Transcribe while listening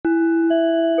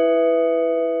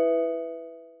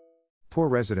Poor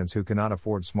residents who cannot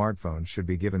afford smartphones should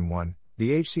be given one,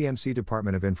 the HCMC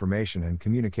Department of Information and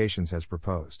Communications has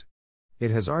proposed.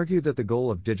 It has argued that the goal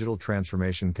of digital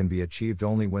transformation can be achieved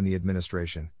only when the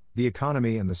administration, the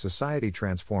economy, and the society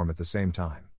transform at the same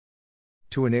time.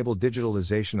 To enable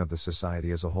digitalization of the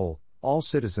society as a whole, all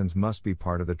citizens must be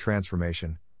part of the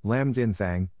transformation, Lam Din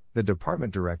Thang, the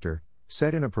department director,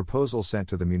 said in a proposal sent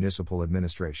to the municipal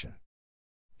administration.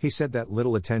 He said that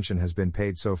little attention has been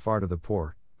paid so far to the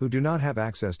poor, who do not have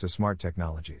access to smart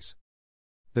technologies.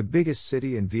 The biggest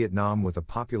city in Vietnam with a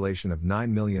population of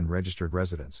 9 million registered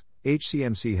residents,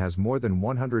 HCMC has more than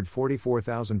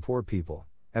 144,000 poor people,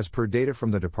 as per data from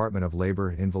the Department of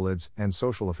Labor, Invalids, and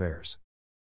Social Affairs.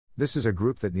 This is a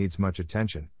group that needs much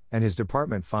attention, and his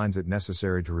department finds it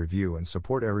necessary to review and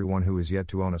support everyone who is yet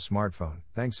to own a smartphone,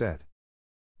 Thang said.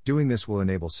 Doing this will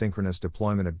enable synchronous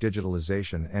deployment of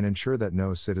digitalization and ensure that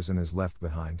no citizen is left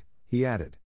behind, he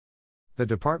added. The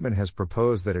department has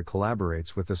proposed that it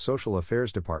collaborates with the Social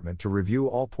Affairs Department to review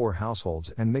all poor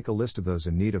households and make a list of those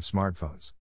in need of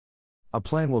smartphones. A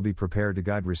plan will be prepared to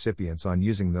guide recipients on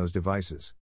using those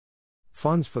devices.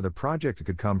 Funds for the project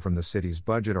could come from the city's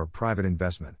budget or private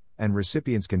investment, and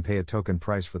recipients can pay a token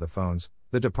price for the phones,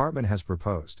 the department has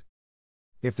proposed.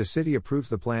 If the city approves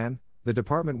the plan, the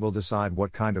department will decide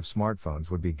what kind of smartphones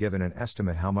would be given and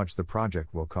estimate how much the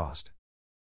project will cost.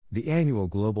 The annual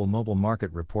Global Mobile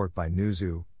Market Report by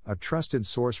Newzoo, a trusted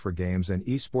source for games and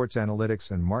esports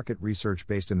analytics and market research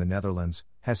based in the Netherlands,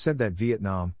 has said that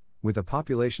Vietnam, with a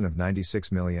population of 96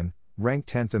 million,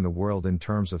 ranked 10th in the world in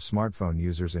terms of smartphone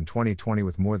users in 2020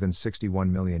 with more than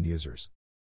 61 million users.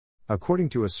 According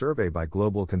to a survey by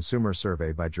Global Consumer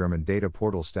Survey by German data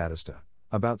portal Statista,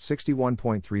 about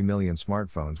 61.3 million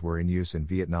smartphones were in use in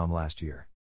Vietnam last year.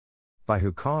 By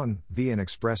Hucon,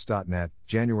 VNexpress.net,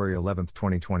 January 11,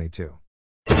 2022.